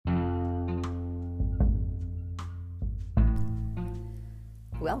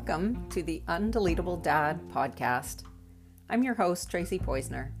Welcome to the Undeletable Dad podcast. I'm your host, Tracy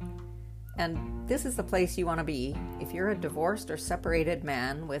Poisner, and this is the place you want to be if you're a divorced or separated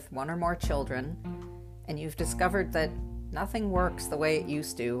man with one or more children, and you've discovered that nothing works the way it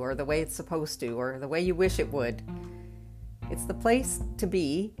used to, or the way it's supposed to, or the way you wish it would. It's the place to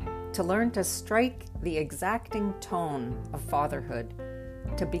be to learn to strike the exacting tone of fatherhood,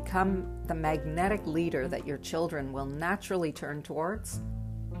 to become the magnetic leader that your children will naturally turn towards,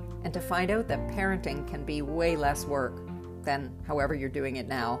 and to find out that parenting can be way less work than however you're doing it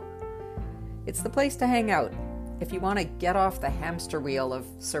now. It's the place to hang out if you want to get off the hamster wheel of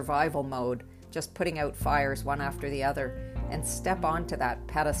survival mode, just putting out fires one after the other, and step onto that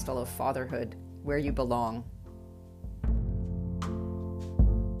pedestal of fatherhood where you belong.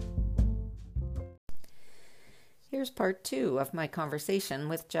 Here's part 2 of my conversation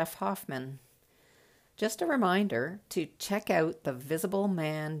with Jeff Hoffman. Just a reminder to check out the Visible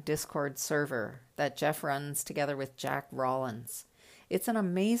Man Discord server that Jeff runs together with Jack Rollins. It's an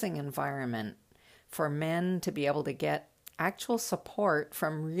amazing environment for men to be able to get actual support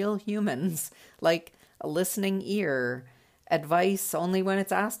from real humans, like a listening ear, advice only when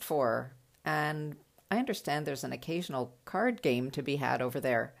it's asked for, and I understand there's an occasional card game to be had over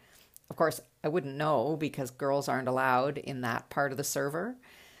there. Of course, I wouldn't know because girls aren't allowed in that part of the server,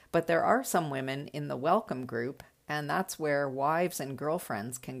 but there are some women in the welcome group, and that's where wives and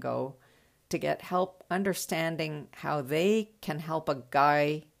girlfriends can go to get help understanding how they can help a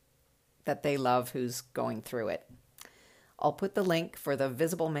guy that they love who's going through it. I'll put the link for the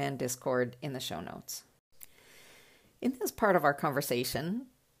Visible Man Discord in the show notes. In this part of our conversation,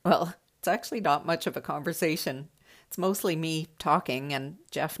 well, it's actually not much of a conversation. It's mostly me talking and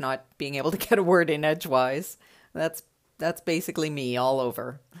Jeff not being able to get a word in edgewise. That's basically me all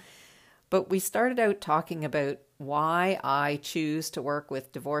over. But we started out talking about why I choose to work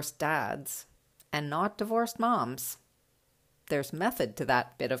with divorced dads and not divorced moms. There's method to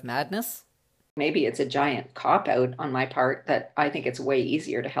that bit of madness. Maybe it's a giant cop-out on my part that I think it's way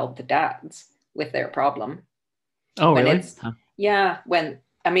easier to help the dads with their problem. Oh, really? Yeah, when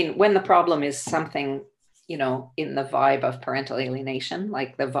the problem is something, in the vibe of parental alienation,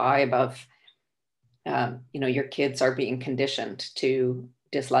 like the vibe of, your kids are being conditioned to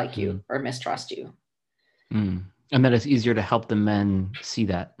dislike you or mistrust you. And that it's easier to help the men see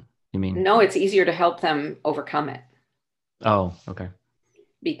that, you mean? No, it's easier to help them overcome it. Oh, okay.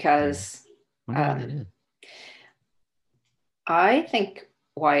 Because I think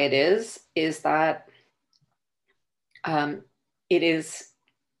why it is that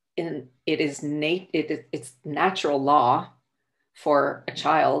it's natural law for a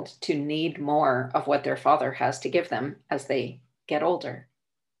child to need more of what their father has to give them as they get older.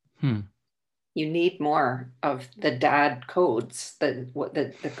 You need more of the dad codes,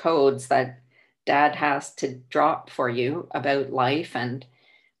 the codes that dad has to drop for you about life and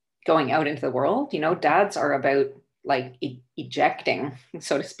going out into the world. Dads are about like ejecting,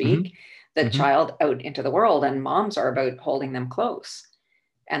 so to speak, the child out into the world, and moms are about holding them close.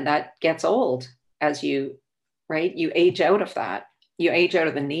 And that gets old as you age out of that. You age out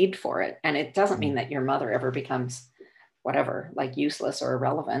of the need for it. And it doesn't mean that your mother ever becomes whatever, like useless or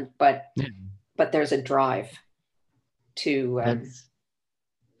irrelevant, but there's a drive to...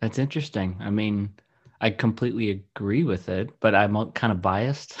 That's interesting. I mean, I completely agree with it, but I'm kind of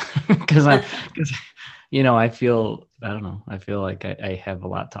biased because I feel like I have a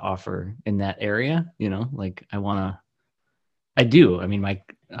lot to offer in that area, like I do. I mean,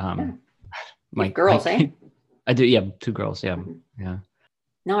 my girls, I do. Yeah. 2 girls. Yeah. Yeah.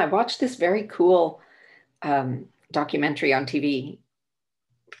 No, I watched this very cool documentary on TV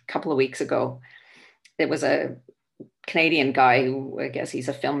a couple of weeks ago. It was a Canadian guy who, I guess he's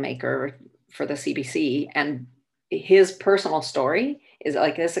a filmmaker for the CBC, and his personal story is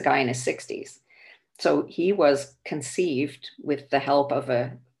like this: a guy in his 60s. So he was conceived with the help of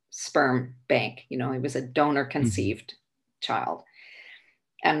a sperm bank. He was a donor conceived child.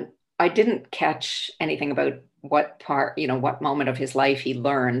 And I didn't catch anything about what moment of his life he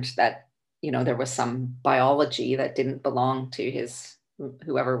learned that, there was some biology that didn't belong to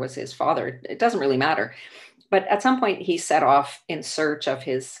whoever was his father. It doesn't really matter. But at some point he set off in search of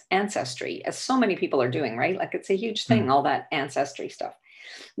his ancestry, as so many people are doing, right? Like it's a huge thing, all that ancestry stuff.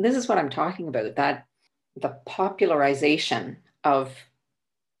 And this is what I'm talking about, that the popularization of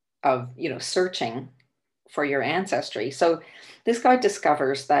searching for your ancestry. So this guy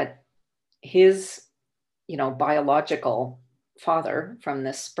discovers that his, biological father from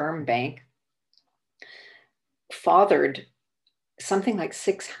this sperm bank fathered something like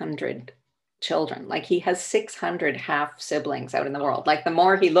 600 children. Like he has 600 half siblings out in the world. Like the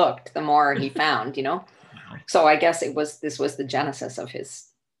more he looked, the more he found, you know? So I guess this was the genesis of his,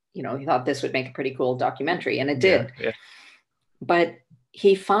 you know, he thought this would make a pretty cool documentary, and it did. Yeah. But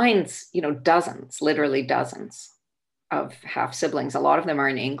he finds, you know, dozens, literally dozens of half siblings. A lot of them are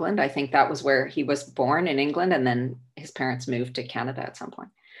in England. I think that was where he was born, in England, and then his parents moved to Canada at some point.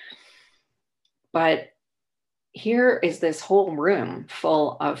 But here is this whole room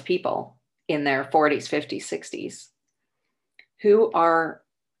full of people in their 40s, 50s, 60s who are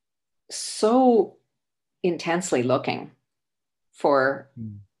so intensely looking for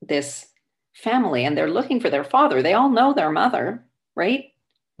this family, and they're looking for their father. They all know their mother, right?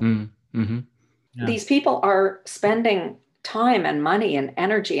 Mm-hmm. Yeah. These people are spending time and money and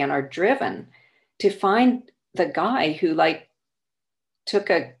energy and are driven to find the guy who like took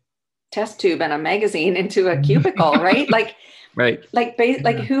a test tube and a magazine into a cubicle, right? Like, right. Like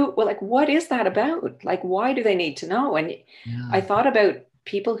who, well, like, what is that about? Like, why do they need to know? And I thought about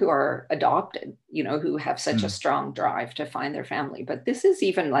people who are adopted, you know, who have such a strong drive to find their family. But this is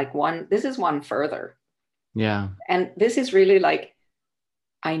even like this is one further. Yeah. And this is really like,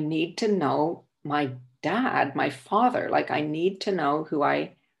 I need to know my dad, my father. Like, I need to know who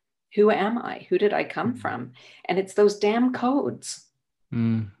am I? Who did I come from? And it's those damn codes.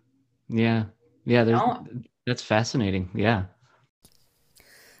 Yeah. That's fascinating. Yeah.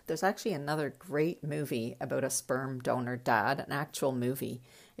 There's actually another great movie about a sperm donor dad, an actual movie.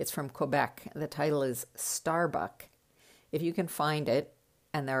 It's from Quebec. The title is Starbuck. If you can find it,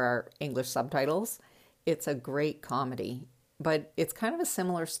 and there are English subtitles, it's a great comedy. But it's kind of a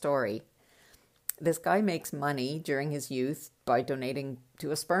similar story. This guy makes money during his youth by donating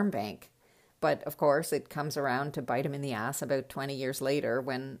to a sperm bank. But of course, it comes around to bite him in the ass about 20 years later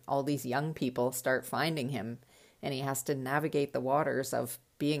when all these young people start finding him, and he has to navigate the waters of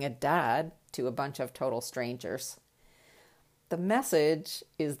being a dad to a bunch of total strangers. The message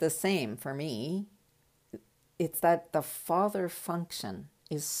is the same for me. It's that the father function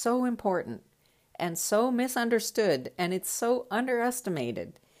is so important and so misunderstood, and it's so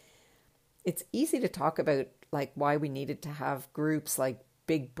underestimated. It's easy to talk about like why we needed to have groups like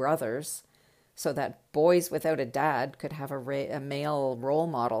Big Brothers so that boys without a dad could have a male role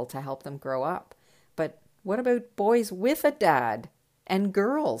model to help them grow up. But what about boys with a dad and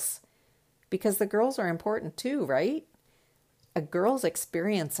girls? Because the girls are important too, right? A girl's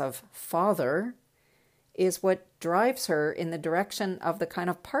experience of father is what drives her in the direction of the kind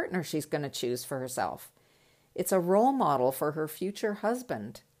of partner she's going to choose for herself. It's a role model for her future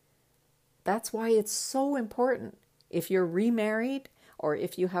husband. That's why it's so important, if you're remarried or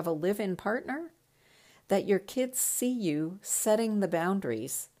if you have a live-in partner, that your kids see you setting the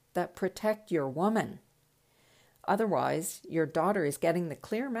boundaries that protect your woman. Otherwise, your daughter is getting the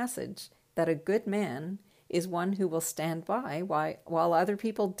clear message that a good man is one who will stand by while other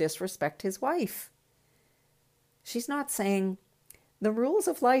people disrespect his wife. She's not saying, the rules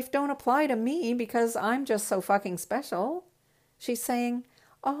of life don't apply to me because I'm just so fucking special. She's saying,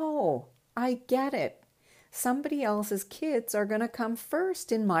 oh, I get it. Somebody else's kids are going to come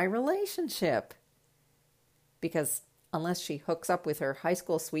first in my relationship. Because unless she hooks up with her high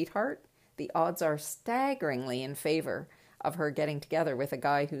school sweetheart, the odds are staggeringly in favor of her getting together with a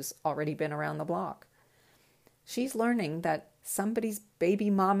guy who's already been around the block. She's learning that somebody's baby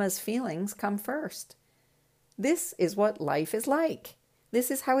mama's feelings come first. This is what life is like.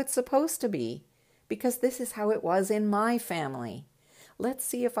 This is how it's supposed to be, because this is how it was in my family. Let's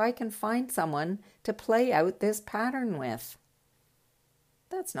see if I can find someone to play out this pattern with.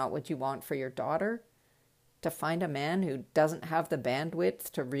 That's not what you want for your daughter. To find a man who doesn't have the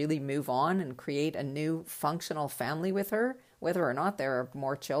bandwidth to really move on and create a new functional family with her, whether or not there are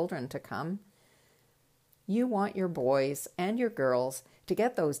more children to come. You want your boys and your girls to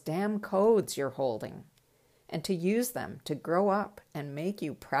get those damn codes you're holding and to use them to grow up and make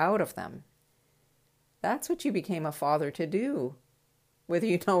you proud of them. That's what you became a father to do, whether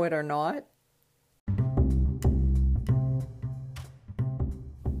you know it or not.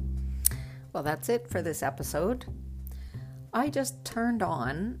 Well, that's it for this episode. I just turned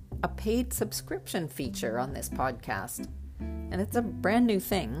on a paid subscription feature on this podcast, and it's a brand new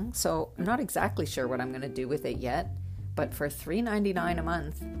thing, so I'm not exactly sure what I'm going to do with it yet, but for $3.99 a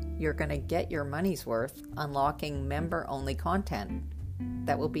month, you're going to get your money's worth unlocking member-only content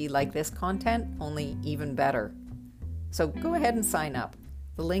that will be like this content, only even better. So go ahead and sign up.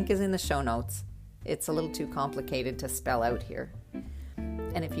 The link is in the show notes. It's a little too complicated to spell out here.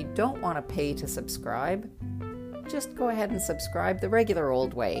 And if you don't want to pay to subscribe, just go ahead and subscribe the regular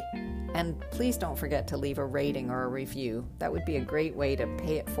old way. And please don't forget to leave a rating or a review. That would be a great way to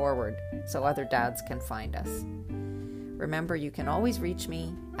pay it forward so other dads can find us. Remember, you can always reach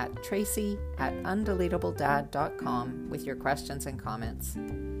me at tracy@undeletabledad.com with your questions and comments.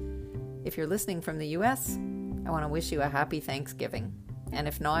 If you're listening from the US, I want to wish you a happy Thanksgiving. And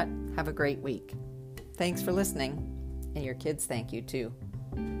if not, have a great week. Thanks for listening, and your kids thank you too.